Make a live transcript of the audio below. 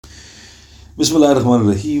Bismillahir Rahmanir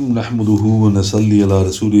Rahim. Nahmaduhu wa nasalli ala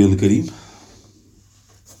Rasulil Kareem.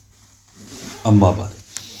 Amma ba'd.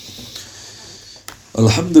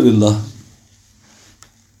 Alhamdulillah.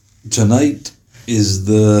 Tonight is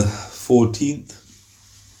the 14th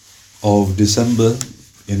of December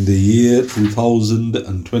in the year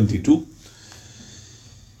 2022.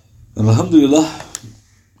 And Alhamdulillah,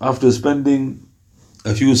 after spending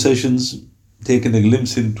a few sessions, taking a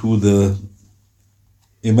glimpse into the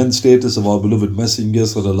immense status of our beloved Messenger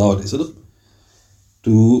sallallahu alaihi wasallam,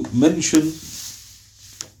 to mention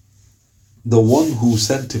the one who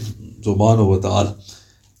sent him, subhanahu wa ta'ala,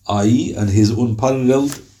 i.e. and his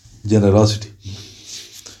unparalleled generosity.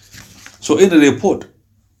 So in a report,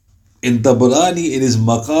 in Tabarani in his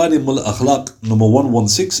Makarim al-Akhlaq number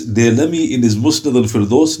 116, Daylami in his Musnad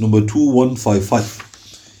al-Firdaus number 2155,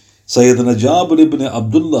 Sayyidina Jabir ibn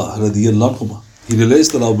Abdullah radiyallahu anhuma, he relates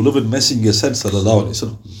that our beloved Messenger said, sallallahu alaihi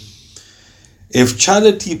wasallam, if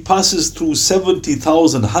charity passes through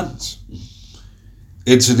 70,000 hands,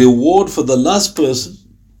 its reward for the last person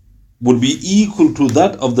would be equal to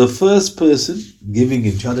that of the first person giving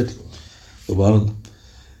in charity. Subhanallah.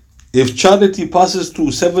 If charity passes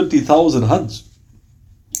through 70,000 hands,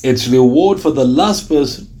 its reward for the last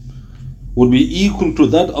person would be equal to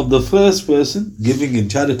that of the first person giving in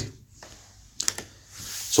charity.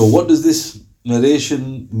 So what does this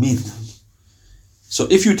narration mean? So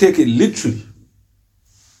if you take it literally,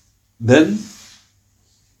 then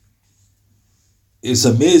it's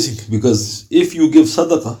amazing, because if you give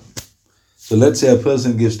sadaqah, so let's say a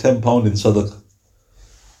person gives £10 in sadaqah,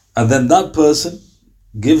 and then that person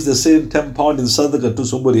gives the same £10 in sadaqah to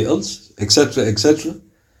somebody else, etc., etc.,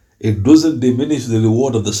 it doesn't diminish the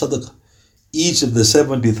reward of the sadaqah. Each of the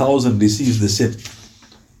 70,000 receives the same.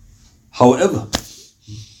 However,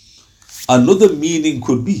 another meaning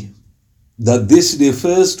could be that this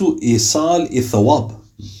refers to isal thawab,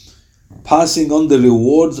 passing on the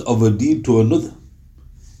rewards of a deed to another,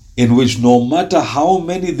 in which no matter how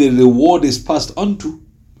many the reward is passed on to,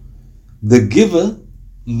 the giver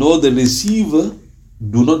nor the receiver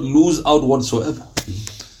do not lose out whatsoever.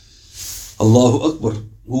 Allahu Akbar.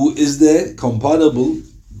 Who is there comparable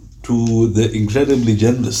to the incredibly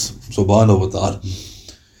generous, subhanahu wa ta'ala?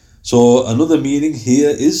 So another meaning here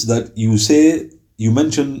is that you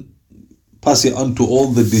mention pass it on to all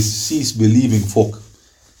the deceased believing folk.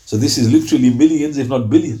 So this is literally millions, if not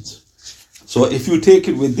billions. So if you take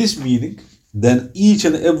it with this meaning, then each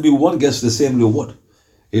and every one gets the same reward.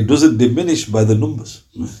 It doesn't diminish by the numbers.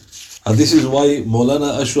 And this is why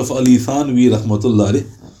Maulana Ashraf Ali Thanwi rahmatullah alayh,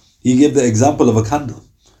 he gave the example of a candle.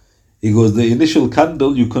 He goes, the initial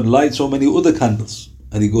candle, you can light so many other candles.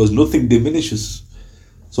 And he goes, nothing diminishes.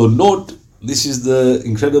 So note, this is the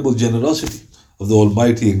incredible generosity of the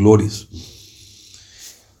Almighty and Glorious.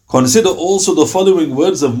 Consider also the following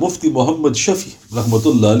words of Mufti Muhammad Shafi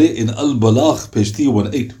rahmatullah alayh in Al-Balagh, page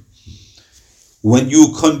 318. When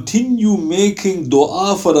you continue making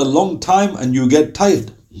dua for a long time and you get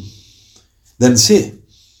tired, then say,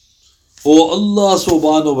 O Allah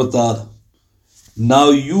subhanahu wa ta'ala, now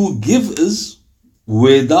you give us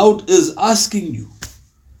without us asking you,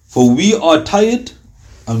 for we are tired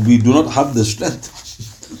and we do not have the strength.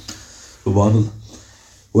 Subhanallah.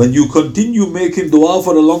 When you continue making dua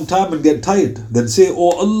for a long time and get tired, then say,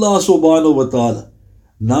 O Allah subhanahu wa ta'ala,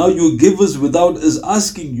 now you give us without us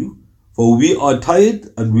asking you, for we are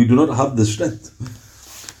tired and we do not have the strength.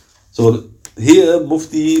 So here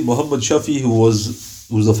Mufti Muhammad Shafi, who was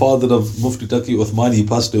the father of Mufti Taqi Uthmani, he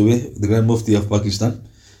passed away, the Grand Mufti of Pakistan.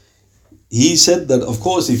 He said that, of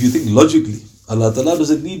course, if you think logically, Allah Ta'ala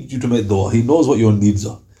doesn't need you to make dua. He knows what your needs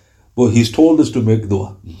are. But He's told us to make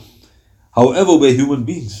dua. However, we're human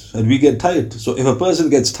beings and we get tired. So if a person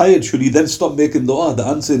gets tired, should he then stop making dua? The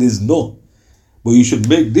answer is no. But you should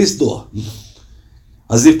make this dua.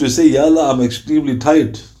 As if to say, Ya Allah, I'm extremely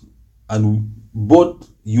tired. But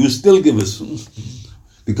you still give us.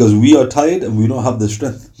 Because we are tired and we don't have the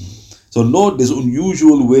strength. So note, there's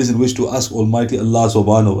unusual ways in which to ask Almighty Allah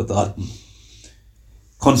subhanahu wa ta'ala.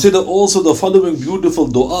 Consider also the following beautiful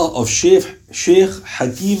dua of Sheikh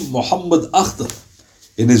Hakim Muhammad Akhtar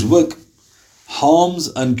in his work, Harms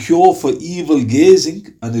and Cure for Evil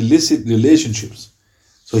Gazing and Illicit Relationships.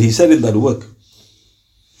 So he said in that work,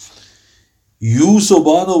 you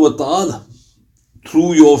subhanahu wa ta'ala,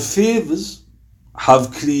 through your favors,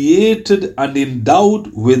 have created and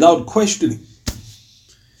endowed without questioning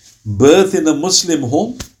birth in a Muslim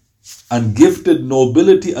home and gifted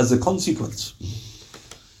nobility as a consequence.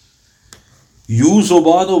 You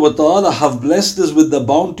subhanahu wa ta'ala have blessed us with the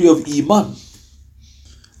bounty of Iman,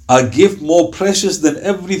 a gift more precious than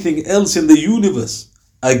everything else in the universe.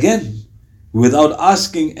 Again, without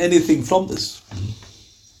asking anything from this.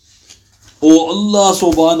 O Allah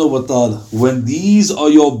subhanahu wa ta'ala, when these are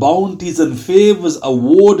your bounties and favors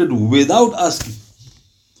awarded without asking,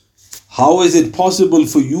 how is it possible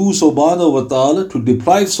for you subhanahu wa ta'ala to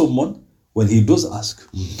deprive someone when he does ask?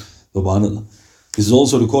 Subhanallah. This is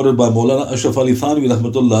also recorded by Maulana Ashraf Ali Thanwi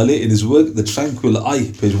rahmatullah alayh in his work The Tranquil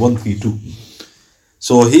Eye, page 132.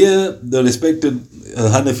 So here the respected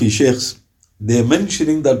Hanafi sheikhs, they're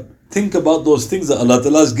mentioning that think about those things that Allah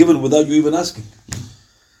Ta'ala has given without you even asking.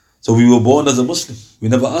 So we were born as a Muslim. We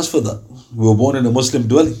never asked for that. We were born in a Muslim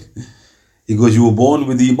dwelling. He goes, you were born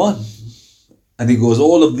with Iman. And he goes,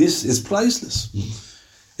 all of this is priceless.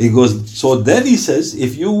 He goes, so then he says,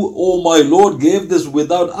 if you, oh my Lord, gave this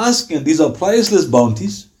without asking, these are priceless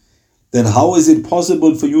bounties, then how is it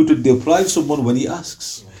possible for you to deprive someone when he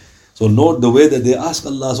asks? So note the way that they ask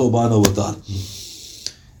Allah subhanahu wa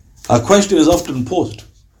ta'ala. A question is often posed.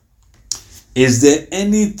 Is there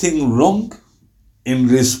anything wrong in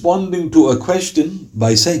responding to a question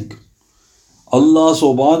by saying, Allah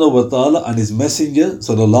subhanahu wa ta'ala and His Messenger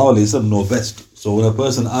sallallahu alayhi wa sallam know best? So when a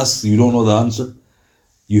person asks, you don't know the answer.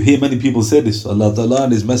 You hear many people say this, Allah ta'ala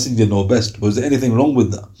and His Messenger know best. But is there anything wrong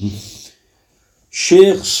with that?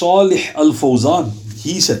 Shaykh Salih al-Fawzan,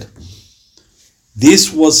 he said,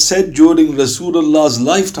 this was said during Rasulullah's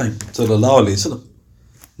lifetime sallallahu alayhi wa sallam.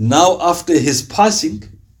 Now after his passing,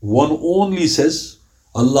 one only says,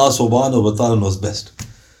 Allah subhanahu wa ta'ala knows best.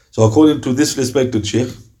 So according to this respected Shaykh,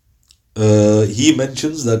 he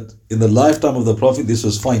mentions that in the lifetime of the Prophet this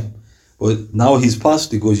was fine. But now he's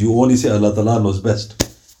passed, he goes, you only say Allah ta'ala knows best.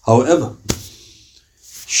 However,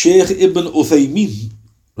 Shaykh Ibn Uthaymeen,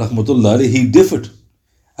 rahmatullah alayhi, he differed.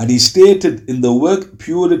 And he stated in the work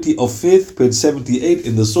Purity of Faith, page 78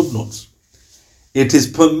 in the subnotes, it is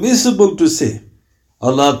permissible to say,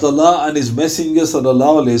 Allah ta'ala and His Messenger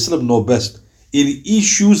sallallahu alayhi wa sallam know best in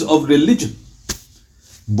issues of religion,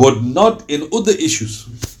 but not in other issues.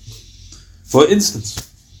 For instance,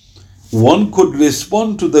 one could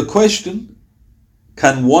respond to the question,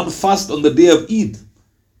 can one fast on the day of Eid?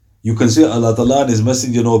 You can say Allah Ta'ala and His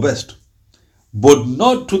Messenger know best. But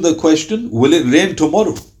not to the question, will it rain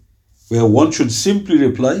tomorrow? Where one should simply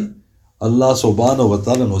reply, Allah subhanahu wa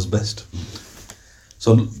ta'ala knows best.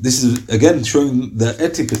 So this is again showing the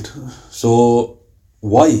etiquette. So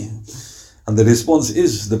why? And the response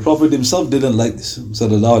is, the Prophet himself didn't like this.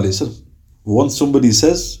 Sallallahu alayhi wa sallam. Once somebody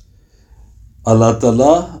says, Allah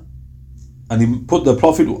Ta'ala, and he put the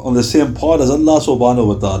Prophet on the same part as Allah subhanahu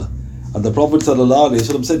wa ta'ala. And the Prophet sallallahu alayhi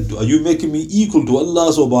wa sallam said, are you making me equal to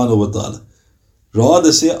Allah subhanahu wa ta'ala?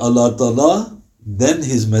 Rather say Allah Ta'ala, then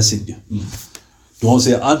His Messenger. Don't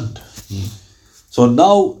say and. So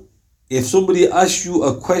now, if somebody asks you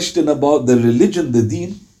a question about the religion, the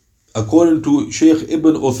deen, according to Shaykh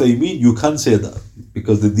Ibn Uthaymeen, you can't say that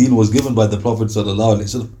because the deen was given by the Prophet sallallahu alaihi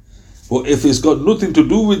wasallam. But if it's got nothing to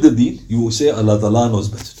do with the deen, you say Allah Ta'ala knows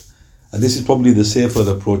best. And this is probably the safer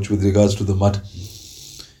approach with regards to the matter.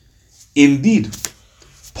 Indeed,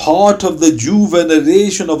 part of the due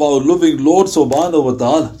veneration of our loving Lord subhanahu wa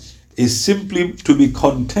ta'ala is simply to be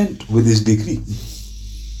content with His decree.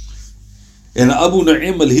 In Abu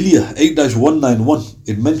Nu'aym al-Hilyah 8-191,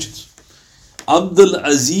 it mentions, Abdul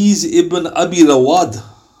Aziz ibn Abi Rawad,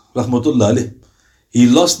 rahmatullah alayh, he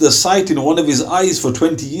lost the sight in one of his eyes for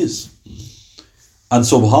 20 years. And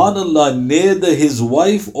subhanallah, neither his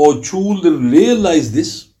wife or children realized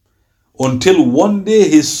this until one day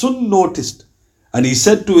his son noticed. And he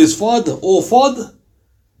said to his father, oh father,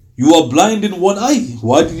 you are blind in one eye.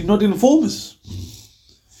 Why did you not inform us?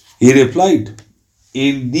 He replied,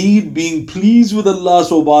 indeed being pleased with Allah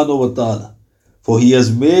subhanahu wa ta'ala, for He has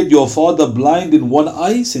made your father blind in one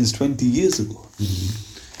eye since 20 years ago.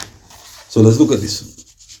 So let's look at this.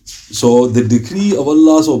 So the decree of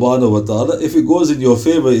Allah subhanahu wa ta'ala, if it goes in your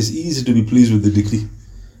favor, it's easy to be pleased with the decree.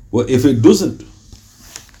 But if it doesn't,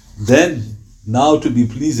 then now to be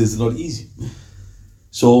pleased is not easy.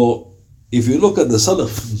 So if you look at the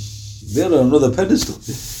Salaf, they're on another pedestal.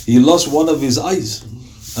 He lost one of his eyes,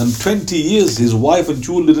 and 20 years his wife and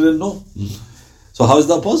children didn't know. So how is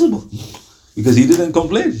that possible? Because he didn't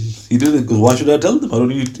complain. He didn't, because why should I tell them? I don't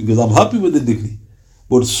need to, because I'm happy with the decree.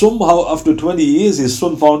 But somehow after 20 years his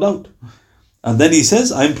son found out. And then he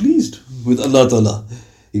says, I'm pleased with Allah Ta'ala.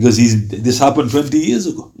 Because this happened 20 years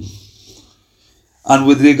ago. And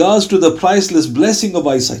with regards to the priceless blessing of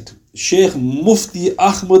eyesight, Sheikh Mufti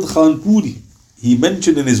Ahmad Khanpuri, he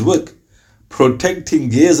mentioned in his work, Protecting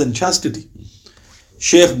Gaze and Chastity,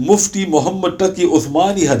 Sheikh Mufti Muhammad Taqi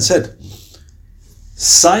Uthmani had said,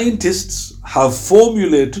 scientists have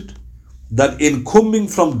formulated that in coming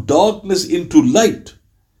from darkness into light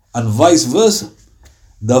and vice versa.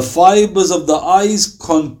 The fibers of the eyes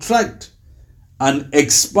contract and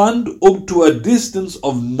expand up to a distance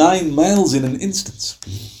of 9 miles in an instant.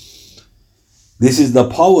 This is the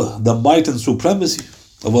power, the might and supremacy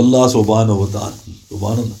of Allah subhanahu wa ta'ala.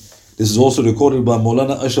 Subhanallah. This is also recorded by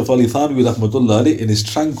Maulana Ashraf Ali Thanwi rahmatullah alayh in his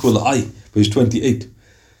Tranquil Eye, page 28.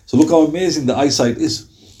 So look how amazing the eyesight is.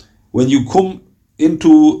 When you come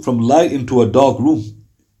from light into a dark room,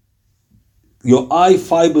 your eye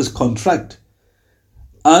fibers contract.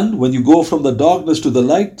 And when you go from the darkness to the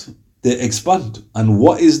light, they expand. And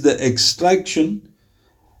what is the extraction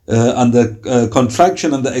and the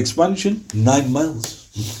contraction and the expansion? 9 miles.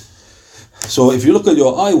 So if you look at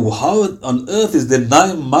your eye, how on earth is there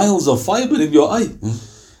 9 miles of fiber in your eye?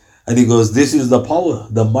 And he goes, this is the power,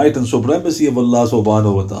 the might and supremacy of Allah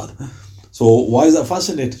subhanahu wa ta'ala. So why is that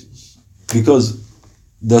fascinating? Because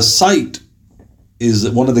the sight is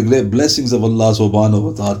one of the great blessings of Allah subhanahu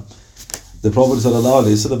wa ta'ala. The Prophet sallallahu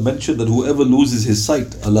alayhi wa sallam mentioned that whoever loses his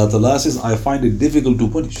sight, Allah ta'ala says, I find it difficult to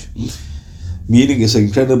punish. Meaning it's an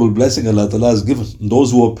incredible blessing Allah ta'ala has given.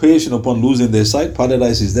 Those who are patient upon losing their sight,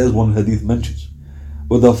 paradise is theirs, one hadith mentions.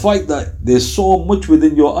 But the fact that there's so much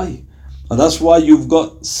within your eye, and that's why you've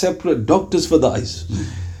got separate doctors for the eyes,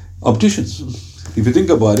 opticians. If you think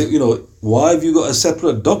about it, why have you got a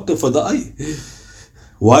separate doctor for the eye?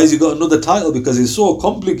 Why has he got another title? Because it's so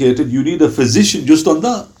complicated, you need a physician just on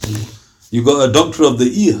that. You got a doctor of the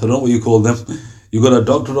ear, I don't know what you call them. You got a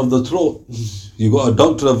doctor of the throat. You got a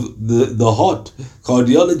doctor of the heart,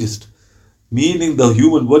 cardiologist. Meaning the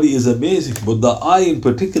human body is amazing, but the eye in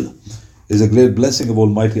particular is a great blessing of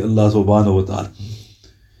Almighty Allah subhanahu wa ta'ala.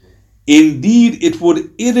 Indeed, it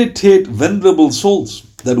would irritate venerable souls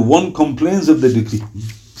that one complains of the decree.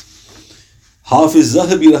 Hafiz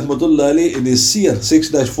Zahabi rahmatullah alayh in his Siyar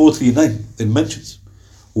 6-439, it mentions,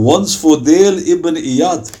 once Fudail ibn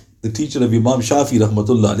Iyad, the teacher of Imam Shafi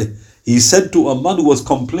rahmatullah alayh, he said to a man who was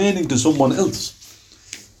complaining to someone else,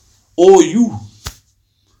 "O you,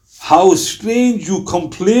 how strange you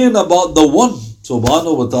complain about the one,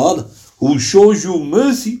 subhanahu wa ta'ala, who shows you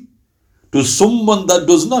mercy to someone that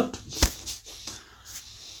does not."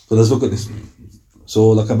 So let's look at this. So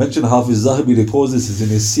like I mentioned, Hafiz Zahabi records this is in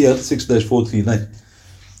his Siyar 6-439.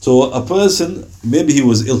 So a person, maybe he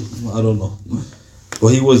was ill, I don't know, but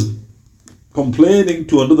he was complaining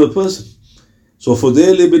to another person. So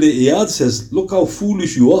Fudail ibn Iyad says, look how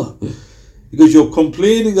foolish you are, because you're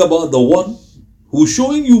complaining about the one who's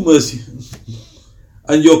showing you mercy,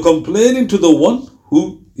 and you're complaining to the one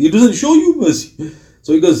who he doesn't show you mercy.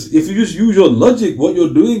 So he goes, if you just use your logic, what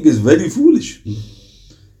you're doing is very foolish.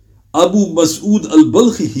 Abu Mas'ud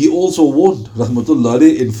al-Balkhi, he also warned, rahmatullah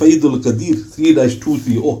alayh, in Faidul Qadir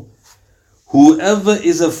 3-230, whoever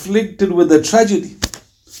is afflicted with a tragedy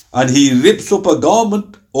and he rips up a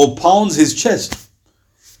garment or pounds his chest,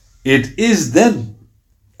 it is then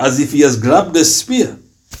as if he has grabbed a spear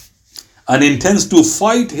and intends to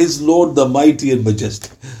fight his Lord the Mighty and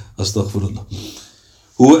Majestic. Astaghfirullah.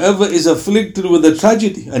 Whoever is afflicted with a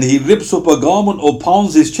tragedy and he rips up a garment or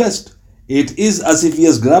pounds his chest, it is as if he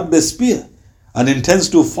has grabbed a spear and intends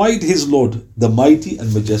to fight his Lord, the Mighty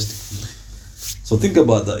and Majestic. So think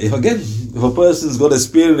about that. If a person's got a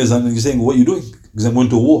spear in his hand and you're saying, what are you doing? Because I'm going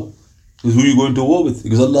to war. Because who are you going to war with?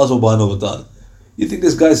 Because Allah subhanahu wa ta'ala. You think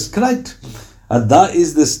this guy's correct. And that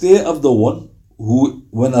is the state of the one who,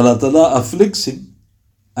 when Allah ta'ala afflicts him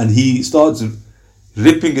and he starts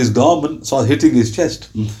ripping his garment, starts hitting his chest,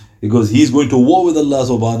 because he's going to war with Allah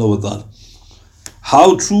subhanahu wa ta'ala.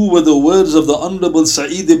 How true were the words of the Honorable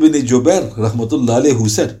Sa'id ibn Jubair rahmatullah alayh, who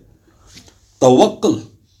said, Tawakkul,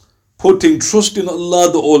 putting trust in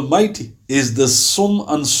Allah the Almighty, is the sum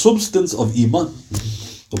and substance of Iman.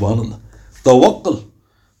 Subhanallah. Tawakkul,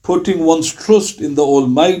 putting one's trust in the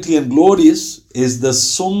Almighty and Glorious, is the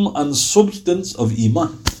sum and substance of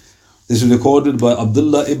Iman. This is recorded by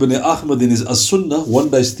Abdullah ibn Ahmad in his As-Sunnah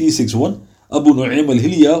 1-361, Abu Nu'aym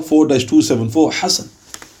al-Hilya 4-274, Hasan.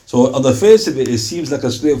 So on the face of it, it seems like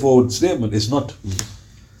a straightforward statement. It's not.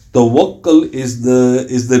 Tawakkul is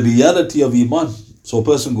the reality of Iman. So a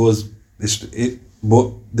person goes,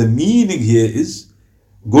 but the meaning here is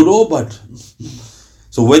good or bad.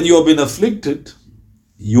 So when you have been afflicted,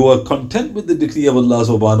 you are content with the decree of Allah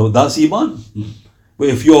subhanahu wa ta'ala. That's Iman. But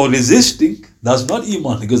if you are resisting, that's not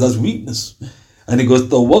Iman, because that's weakness. And he goes,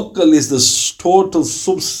 Tawakkul is the total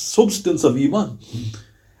substance of Iman.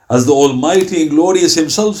 As the Almighty and Glorious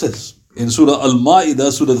Himself says in Surah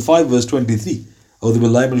Al-Ma'idah, Surah 5-23, أعوذ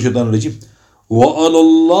بالله من الشيطان الرجيم, وَعَلَى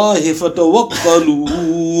اللَّهِ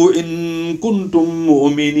فَتَوَكَّلُوا إِن كُنتُم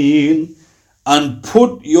مُؤْمِنِينَ, and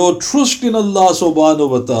put your trust in Allah subhanahu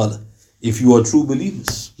wa ta'ala if you are true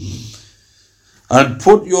believers. And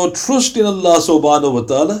put your trust in Allah subhanahu wa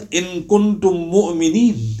ta'ala, in kuntum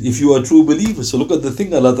mu'mineen, if you are true believers. So look at the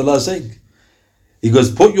thing Allah ta'ala is saying. He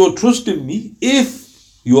goes, put your trust in me if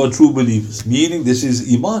you are true believers. Meaning this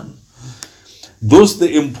is Iman. Thus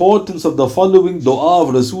the importance of the following dua of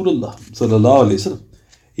Rasulullah sallallahu alayhi wa sallam.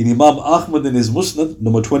 In Imam Ahmad in his Musnad,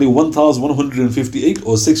 number 21,158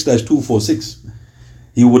 or 6-246,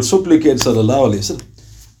 he would supplicate sallallahu alayhi wa sallam,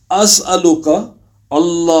 As'aluka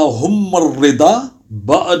Allahumma rida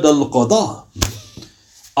ba'd al-qada.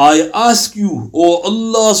 I ask you, O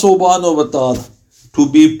Allah subhanahu wa ta'ala, to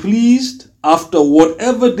be pleased after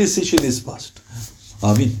whatever decision is passed.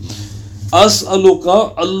 Ameen.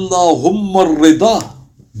 As'aluka Allahumma rida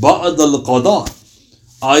ba'd al-qada.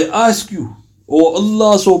 I ask you, O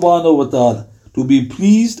Allah subhanahu wa ta'ala, to be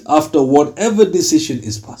pleased after whatever decision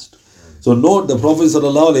is passed. So note, the Prophet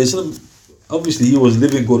sallallahu alayhi wa sallam, obviously he was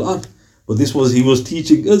living Quran, but he was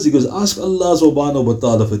teaching us. He goes, ask Allah subhanahu wa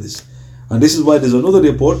ta'ala for this. And this is why there's another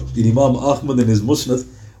report in Imam Ahmad in his Musnad,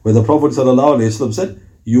 where the Prophet sallallahu alayhi wa sallam said,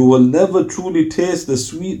 you will never truly taste the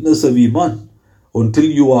sweetness of Iman until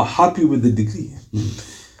you are happy with the decree.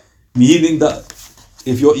 Meaning that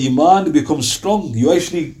if your Iman becomes strong, you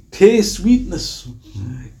actually taste sweetness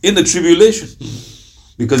in the tribulation.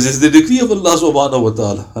 Because it's the decree of Allah subhanahu wa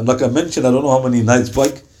ta'ala. And like I mentioned, I don't know how many nights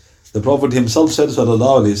back, the Prophet himself said,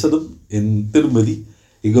 sallallahu alayhi wa sallam, in Tirmidhi,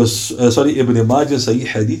 he goes, Ibn Majah, Sahih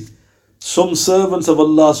Hadith, some servants of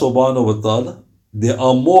Allah subhanahu wa ta'ala, they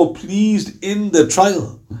are more pleased in the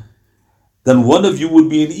trial than one of you would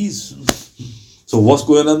be in ease. So what's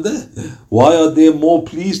going on there? Why are they more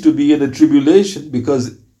pleased to be in a tribulation?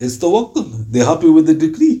 Because it's tawakkul. They're happy with the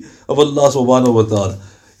decree of Allah subhanahu wa ta'ala.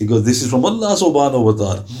 Because this is from Allah subhanahu wa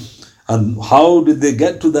ta'ala. And how did they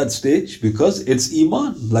get to that stage? Because it's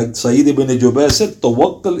Iman. Like Sayyid ibn Jubair said,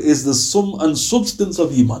 tawakkul is the sum and substance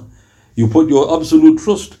of Iman. You put your absolute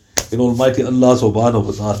trust in Almighty Allah subhanahu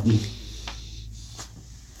wa ta'ala.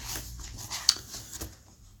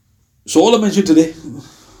 So all I mentioned today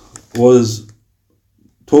was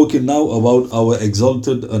talking now about our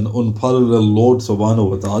exalted and unparalleled Lord subhanahu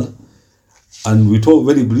wa ta'ala. And we talked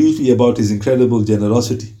very briefly about his incredible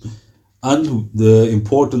generosity and the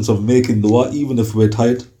importance of making dua even if we're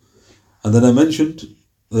tired. And then I mentioned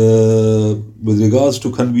with regards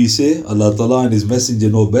to, can we say Allah Ta'ala and his messenger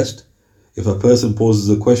know best if a person poses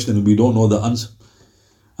a question and we don't know the answer.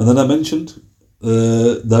 And then I mentioned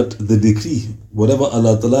that the decree, whatever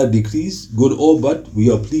Allah Ta'ala decrees, good or bad,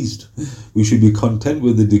 we are pleased. We should be content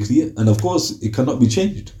with the decree, and of course it cannot be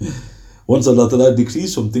changed. Once Allah Ta'ala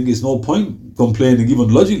decrees something, it's no point complaining,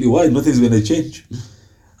 even logically. Why? Nothing's going to change.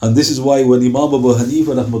 And this is why when Imam Abu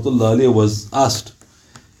Hanifa rahmatullah alayhi was asked,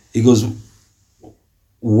 he goes,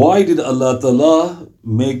 why did Allah Ta'ala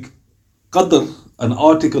make qadr an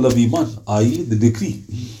article of Iman, i.e. the decree?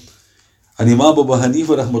 And Imam Abu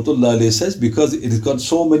Hanifa rahmatullah alayhi says, because it has got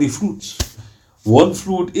so many fruits. One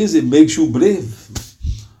fruit is it makes you brave.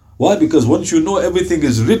 Why? Because once you know everything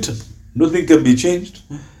is written, nothing can be changed.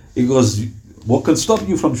 He goes, what can stop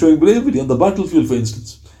you from showing bravery on the battlefield, for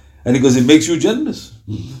instance? And he goes, it makes you generous.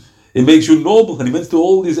 It makes you noble. And he went through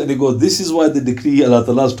all this, and he goes, this is why the decree, Allah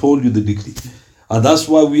Ta'ala has told you the decree. And that's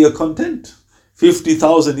why we are content.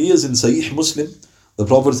 50,000 years in Sahih Muslim, the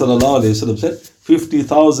Prophet ﷺ said,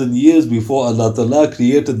 50,000 years before Allah Ta'ala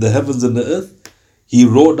created the heavens and the earth, he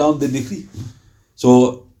wrote down the decree.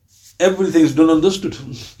 So everything is done understood.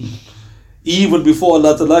 Even before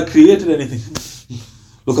Allah Ta'ala created anything.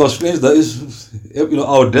 Look how strange that is.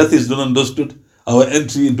 Our death is done understood. Our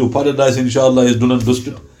entry into paradise, inshallah, is done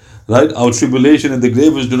understood. Right? Our tribulation in the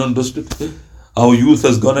grave is done understood. Our youth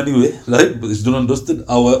has gone anyway, right? But it's done understood.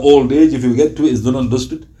 Our old age, if you get to it, is done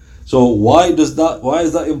understood. So why is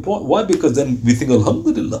that important? Why? Because then we think,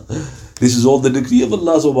 alhamdulillah, this is all the decree of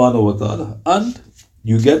Allah subhanahu wa ta'ala. And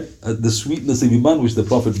you get the sweetness of Iman which the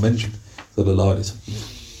Prophet mentioned. Sallallahu alayhi wa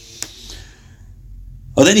sallam.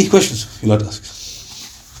 Are there any questions you'd like to ask?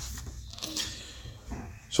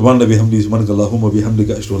 سبحان الله بحمده سبحانك اللهم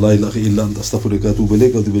وبحمدك أشهد أن لا إله إلا أنت أستغفرك وأتوب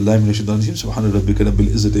إليك أعوذ بالله من الشيطان الرجيم سبحان ربك رب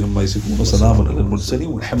العزة عما يصفون وسلام على المرسلين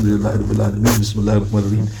والحمد لله رب العالمين بسم الله الرحمن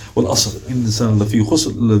الرحيم والعصر إن الإنسان لفي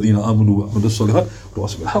خسر الذين آمنوا وعملوا الصالحات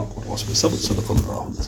وتواصوا بالحق وتواصوا بالصبر صدق الله العظيم.